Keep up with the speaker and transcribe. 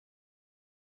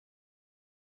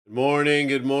Good morning.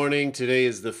 Good morning. Today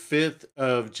is the 5th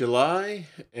of July,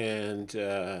 and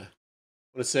I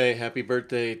want to say happy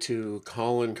birthday to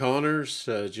Colin Connors,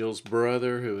 Jill's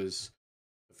brother, who is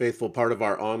a faithful part of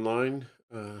our online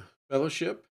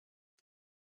fellowship.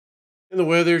 And the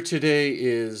weather today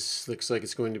looks like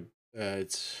it's going to,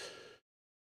 it's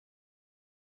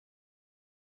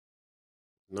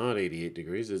not 88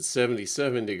 degrees, it's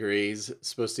 77 degrees. It's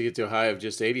supposed to get to a high of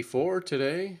just 84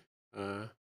 today.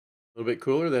 A little bit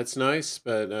cooler. That's nice,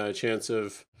 but a chance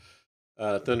of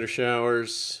thunder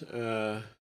showers throughout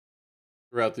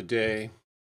the day.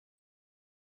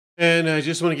 And I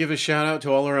just want to give a shout out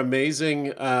to all our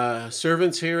amazing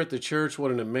servants here at the church.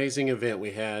 What an amazing event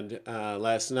we had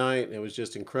last night. It was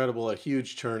just incredible. A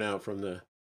huge turnout from the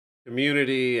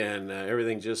community, and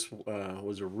everything just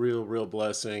was a real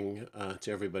blessing to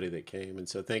everybody that came. And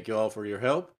so thank you all for your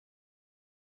help.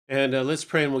 And let's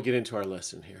pray and we'll get into our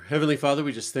lesson here. Heavenly Father,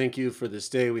 we just thank you for this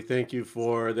day. We thank you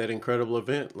for that incredible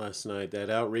event last night, that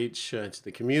outreach to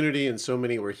the community, and so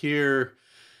many were here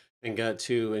and got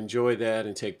to enjoy that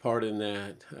and take part in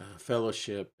that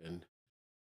fellowship.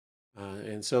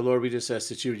 And so, Lord, we just ask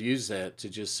that you would use that to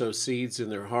just sow seeds in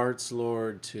their hearts,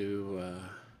 Lord, to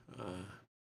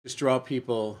just draw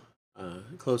people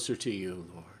closer to you,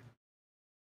 Lord.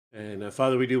 And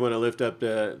Father, we do want to lift up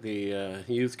the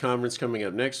youth conference coming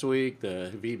up next week, the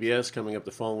VBS coming up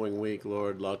the following week,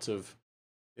 Lord. Lots of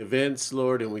events,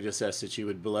 Lord, and we just ask that you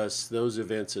would bless those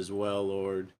events as well,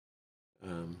 Lord,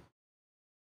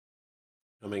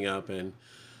 coming up. And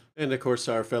of course,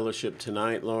 our fellowship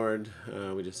tonight, Lord,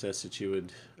 we just ask that you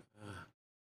would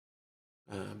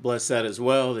bless that as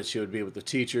well, that you would be with the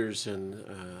teachers and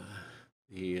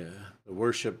the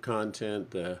worship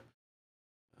content, the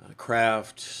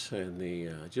craft, and the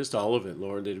just all of it,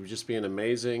 Lord. That it would just be an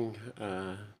amazing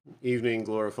evening,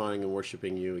 glorifying and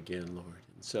worshiping you again, Lord.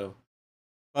 And so,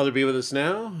 Father, be with us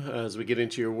now as we get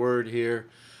into your word here.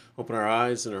 Open our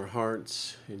eyes and our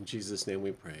hearts. In Jesus' name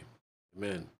we pray.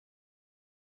 Amen.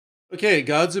 Okay,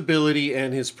 God's ability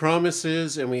and his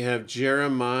promises, and we have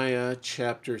Jeremiah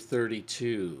chapter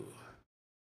 32.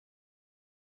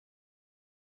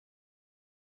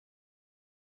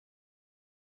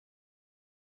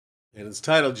 And it's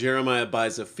titled Jeremiah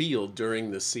Buys a Field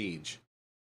During the Siege.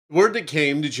 The word that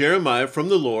came to Jeremiah from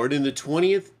the Lord in the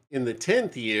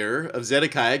 10th year of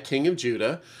Zedekiah, king of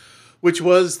Judah, which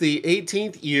was the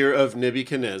 18th year of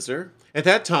Nebuchadnezzar. At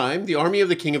that time, the army of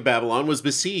the king of Babylon was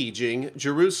besieging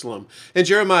Jerusalem, and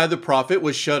Jeremiah the prophet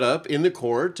was shut up in the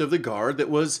court of the guard that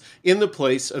was in the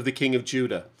place of the king of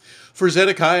Judah. For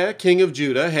Zedekiah, king of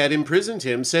Judah, had imprisoned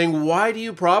him, saying, "Why do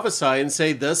you prophesy and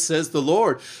say, 'Thus says the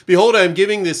Lord'? Behold, I am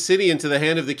giving this city into the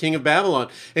hand of the king of Babylon,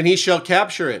 and he shall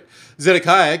capture it.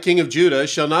 Zedekiah, king of Judah,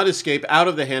 shall not escape out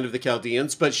of the hand of the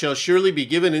Chaldeans, but shall surely be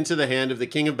given into the hand of the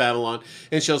king of Babylon,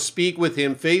 and shall speak with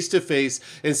him face to face,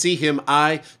 and see him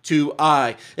eye to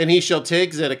eye. And he shall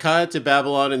take Zedekiah to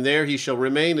Babylon, and there he shall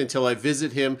remain until I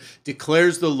visit him,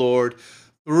 declares the Lord.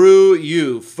 Through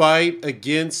you fight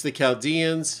against the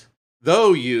Chaldeans.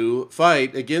 Though you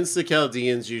fight against the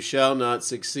Chaldeans, you shall not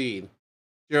succeed."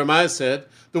 Jeremiah said,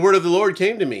 "The word of the Lord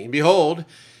came to me. Behold,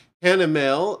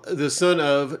 Hanamel, the son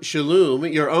of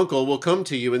Shallum, your uncle, will come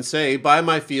to you and say, 'Buy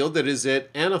my field that is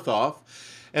at Anathoth,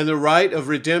 and the right of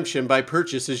redemption by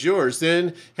purchase is yours.'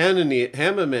 Then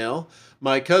Hanamel,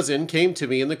 my cousin, came to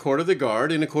me in the court of the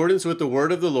guard in accordance with the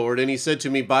word of the Lord, and he said to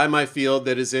me, 'Buy my field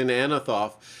that is in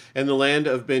Anathoth and the land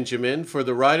of Benjamin, for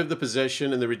the right of the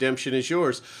possession and the redemption is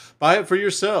yours. Buy it for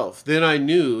yourself.' Then I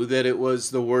knew that it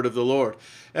was the word of the Lord.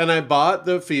 And I bought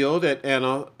the field at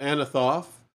Anathoth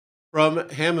from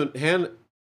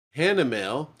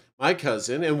Hanamel, my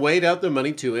cousin, and weighed out the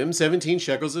money to him, 17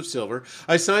 shekels of silver.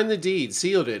 I signed the deed,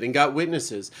 sealed it, and got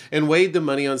witnesses, and weighed the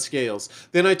money on scales.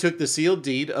 Then I took the sealed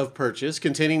deed of purchase,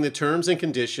 containing the terms and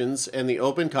conditions, and the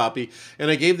open copy, and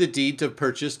I gave the deed of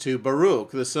purchase to Baruch,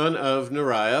 the son of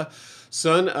Neriah,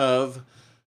 son of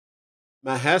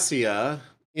Mahaziah,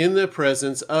 in the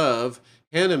presence of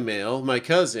Hanamel, my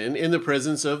cousin, in the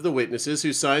presence of the witnesses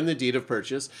who signed the deed of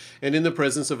purchase, and in the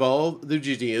presence of all the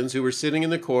Judeans who were sitting in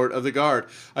the court of the guard.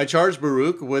 I charged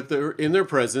Baruch in their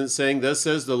presence, saying, 'Thus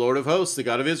says the Lord of hosts, the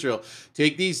God of Israel,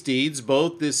 take these deeds,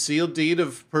 both this sealed deed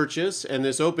of purchase and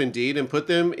this open deed, and put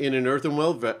them in an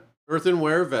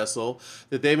earthenware vessel,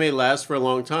 that they may last for a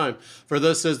long time. For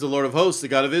thus says the Lord of hosts, the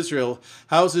God of Israel,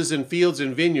 houses and fields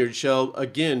and vineyards shall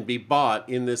again be bought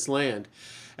in this land.'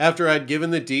 After I had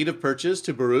given the deed of purchase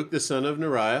to Baruch the son of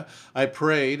Neriah, I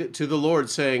prayed to the Lord,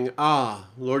 saying, 'Ah,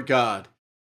 Lord God,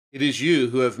 it is you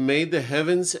who have made the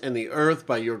heavens and the earth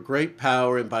by your great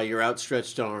power and by your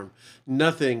outstretched arm.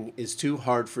 Nothing is too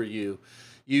hard for you.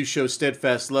 You show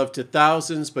steadfast love to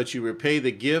thousands, but you repay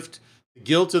the guilt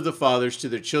of the fathers to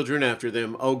their children after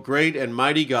them. O great and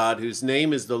mighty God, whose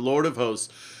name is the Lord of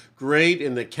hosts, great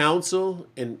in counsel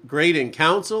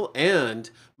and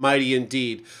mighty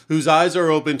indeed, whose eyes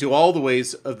are open to all the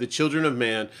ways of the children of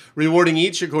man, rewarding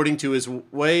each according to his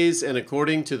ways and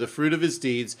according to the fruit of his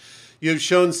deeds. You have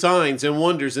shown signs and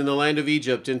wonders in the land of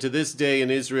Egypt, and to this day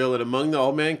in Israel and among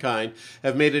all mankind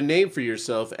have made a name for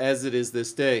yourself, as it is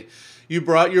this day. You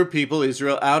brought your people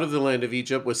Israel out of the land of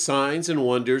Egypt with signs and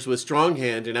wonders, with strong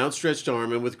hand and outstretched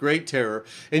arm, and with great terror.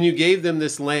 And you gave them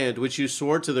this land, which you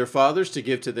swore to their fathers to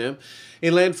give to them,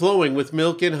 a land flowing with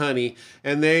milk and honey,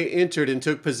 and they entered and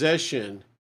took possession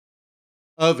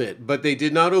of it, but they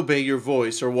did not obey your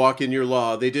voice or walk in your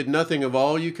law. They did nothing of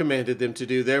all you commanded them to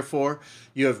do. Therefore,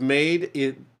 you have made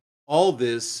it all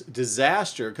this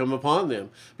disaster come upon them.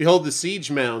 Behold, the siege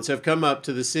mounds have come up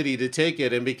to the city to take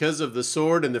it, and because of the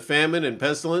sword and the famine and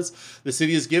pestilence, the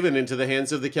city is given into the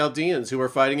hands of the Chaldeans who are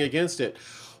fighting against it.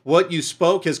 What you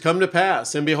spoke has come to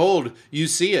pass, and behold, you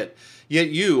see it.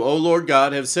 Yet you, O Lord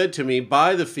God, have said to me,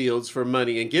 buy the fields for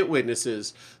money and get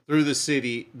witnesses through the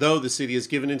city, though the city is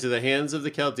given into the hands of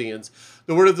the Chaldeans.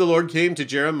 The word of the Lord came to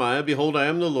Jeremiah, behold, I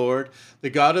am the Lord, the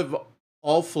God of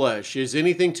all flesh. Is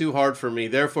anything too hard for me?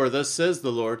 Therefore, thus says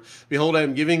the Lord, behold, I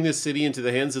am giving this city into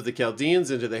the hands of the Chaldeans,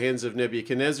 into the hands of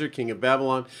Nebuchadnezzar, king of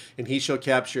Babylon, and he shall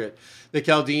capture it. The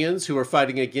Chaldeans who are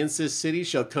fighting against this city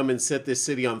shall come and set this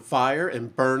city on fire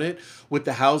and burn it with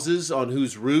the houses on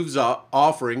whose roofs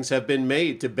offerings have been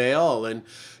made to Baal, and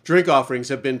drink offerings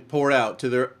have been poured out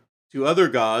to other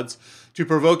gods, to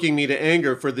provoking me to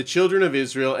anger. For the children of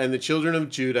Israel and the children of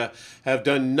Judah have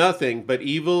done nothing but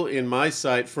evil in my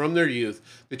sight from their youth.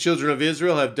 The children of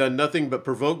Israel have done nothing but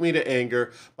provoke me to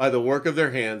anger by the work of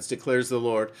their hands, declares the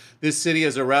Lord. This city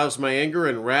has aroused my anger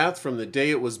and wrath from the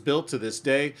day it was built to this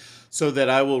day, so that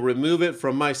I will remove it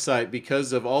from my sight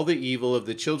because of all the evil of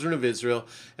the children of Israel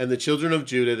and the children of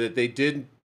Judah that they did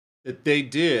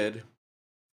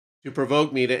to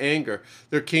provoke me to anger.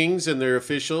 Their kings and their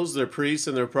officials, their priests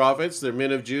and their prophets, their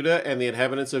men of Judah and the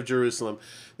inhabitants of Jerusalem.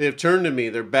 They have turned to me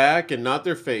their back and not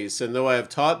their face, and though I have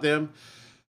taught them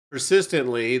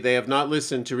persistently, they have not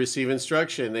listened to receive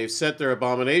instruction. They've set their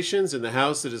abominations in the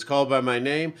house that is called by my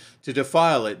name to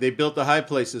defile it. They built the high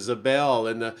places of Baal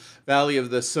in the valley of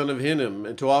the son of Hinnom,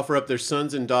 and to offer up their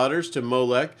sons and daughters to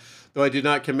Molech, though I did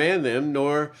not command them,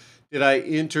 nor did I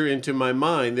enter into my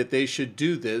mind that they should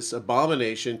do this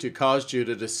abomination to cause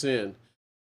Judah to sin.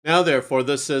 Now therefore,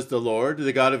 thus says the Lord,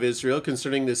 the God of Israel,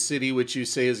 concerning this city which you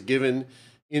say is given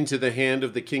into the hand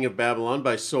of the king of Babylon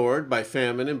by sword, by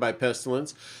famine, and by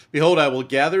pestilence. Behold, I will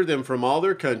gather them from all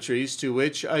their countries to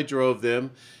which I drove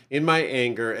them in my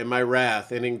anger and my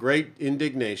wrath and in great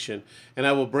indignation, and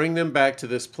I will bring them back to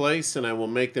this place, and I will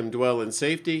make them dwell in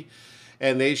safety,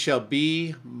 and they shall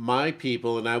be my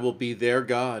people, and I will be their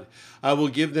God. I will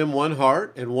give them one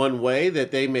heart and one way, that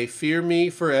they may fear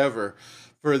me forever.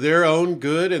 For their own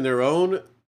good and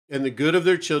the good of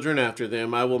their children after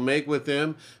them, I will make with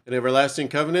them an everlasting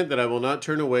covenant, that I will not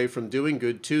turn away from doing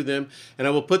good to them, and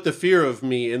I will put the fear of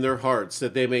me in their hearts,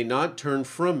 that they may not turn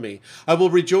from me. I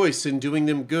will rejoice in doing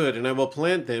them good, and I will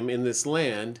plant them in this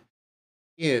land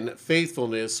in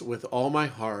faithfulness with all my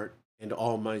heart and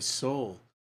all my soul.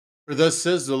 For thus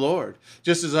says the Lord,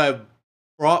 just as I have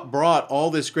brought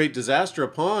all this great disaster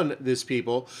upon this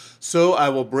people, so I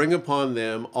will bring upon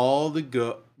them all the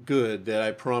good that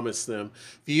I promised them.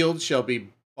 Fields shall be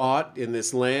bought in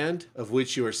this land, of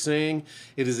which you are saying,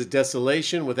 it is a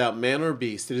desolation without man or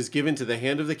beast. It is given to the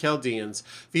hand of the Chaldeans.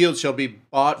 Fields shall be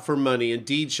bought for money, and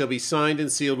deeds shall be signed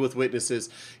and sealed with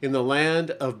witnesses. In the land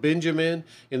of Benjamin,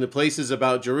 in the places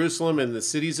about Jerusalem, and the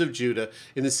cities of Judah,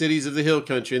 in the cities of the hill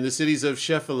country, in the cities of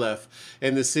Shepheleph,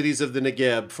 and the cities of the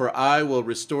Negeb, for I will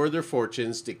restore their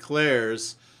fortunes,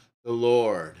 declares the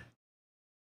Lord.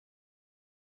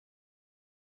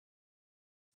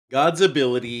 God's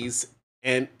ability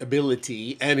and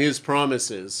his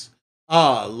promises.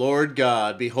 Ah, Lord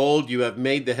God, behold, you have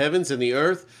made the heavens and the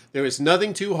earth. There is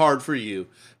nothing too hard for you.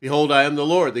 Behold, I am the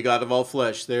Lord, the God of all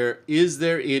flesh. Is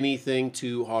there anything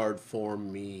too hard for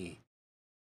me?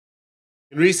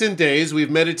 In recent days,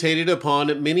 we've meditated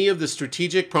upon many of the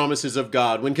strategic promises of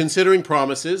God. When considering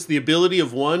promises, the ability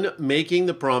of one making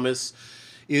the promise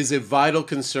is a vital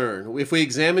concern. If we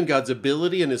examine God's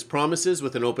ability and his promises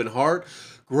with an open heart,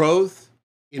 growth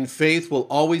in faith will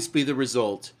always be the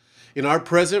result. In our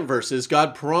present verses,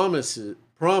 God's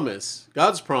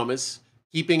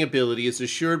promise-keeping ability is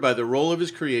assured by the role of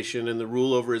his creation and the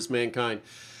rule over his mankind.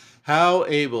 How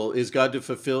able is God to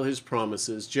fulfill his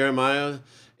promises? Jeremiah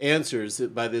answers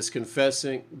it by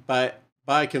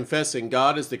by confessing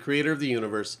God is the creator of the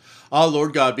universe. Ah,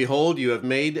 Lord God, behold, you have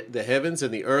made the heavens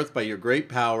and the earth by your great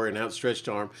power and outstretched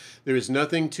arm. There is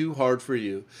nothing too hard for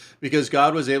you. Because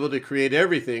God was able to create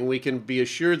everything, we can be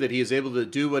assured that he is able to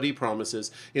do what he promises.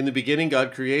 In the beginning,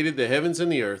 God created the heavens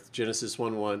and the earth, Genesis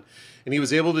 1:1. And he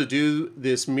was able to do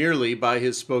this merely by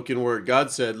his spoken word.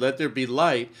 God said, let there be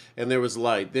light, and there was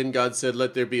light. Then God said,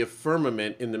 let there be a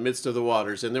firmament in the midst of the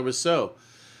waters, and there was so.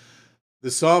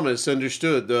 The psalmist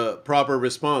understood the proper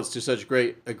response to such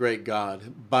a great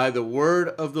God. By the word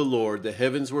of the Lord the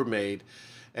heavens were made,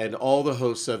 and all the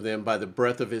hosts of them by the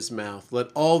breath of his mouth.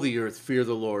 Let all the earth fear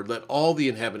the Lord. Let all the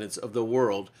inhabitants of the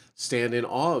world stand in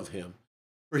awe of him.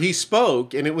 For he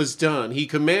spoke, and it was done. He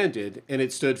commanded, and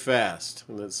it stood fast.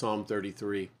 And that's Psalm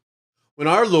 33. When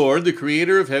our Lord, the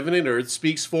creator of heaven and earth,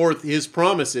 speaks forth his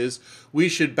promises, we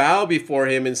should bow before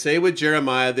him and say with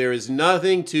Jeremiah, there is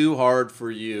nothing too hard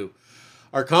for you.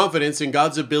 Our confidence in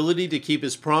God's ability to keep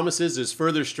his promises is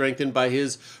further strengthened by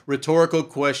his rhetorical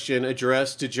question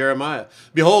addressed to Jeremiah.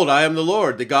 Behold, I am the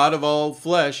Lord, the God of all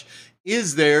flesh.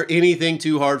 Is there anything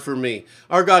too hard for me?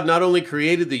 Our God not only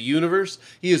created the universe,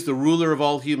 he is the ruler of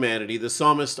all humanity. The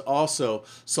psalmist also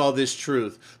saw this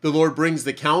truth. The Lord brings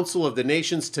the counsel of the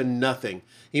nations to nothing.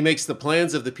 He makes the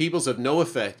plans of the peoples of no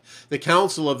effect. The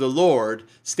counsel of the Lord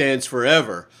stands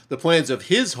forever, the plans of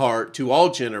his heart to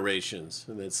all generations.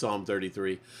 And that's Psalm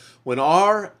 33. When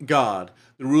our God,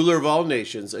 the ruler of all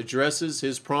nations, addresses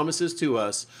his promises to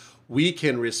us, we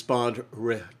can respond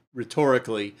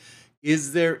rhetorically,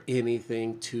 is there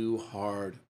anything too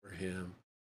hard for him?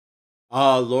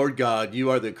 Ah, Lord God, you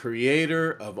are the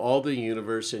creator of all the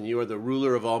universe and you are the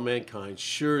ruler of all mankind.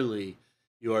 Surely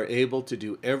you are able to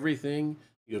do everything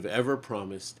you have ever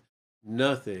promised.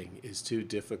 Nothing is too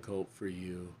difficult for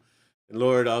you. And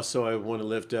Lord, also I want to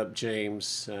lift up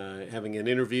James, having an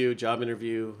interview, job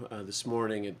interview this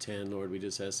morning at 10. Lord, we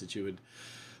just ask that you would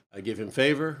give him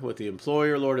favor with the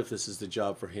employer, Lord, if this is the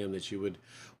job for him, that you would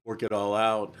work it all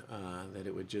out, that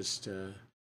it would just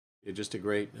a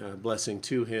great blessing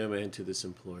to him and to this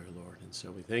employer, Lord. And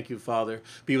so we thank you, Father.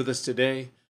 Be with us today.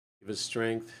 Give us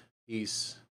strength,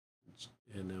 peace,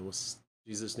 and in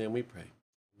Jesus' name we pray.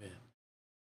 Amen.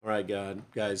 All right,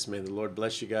 guys, may the Lord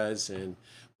bless you guys, and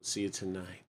we'll see you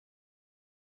tonight.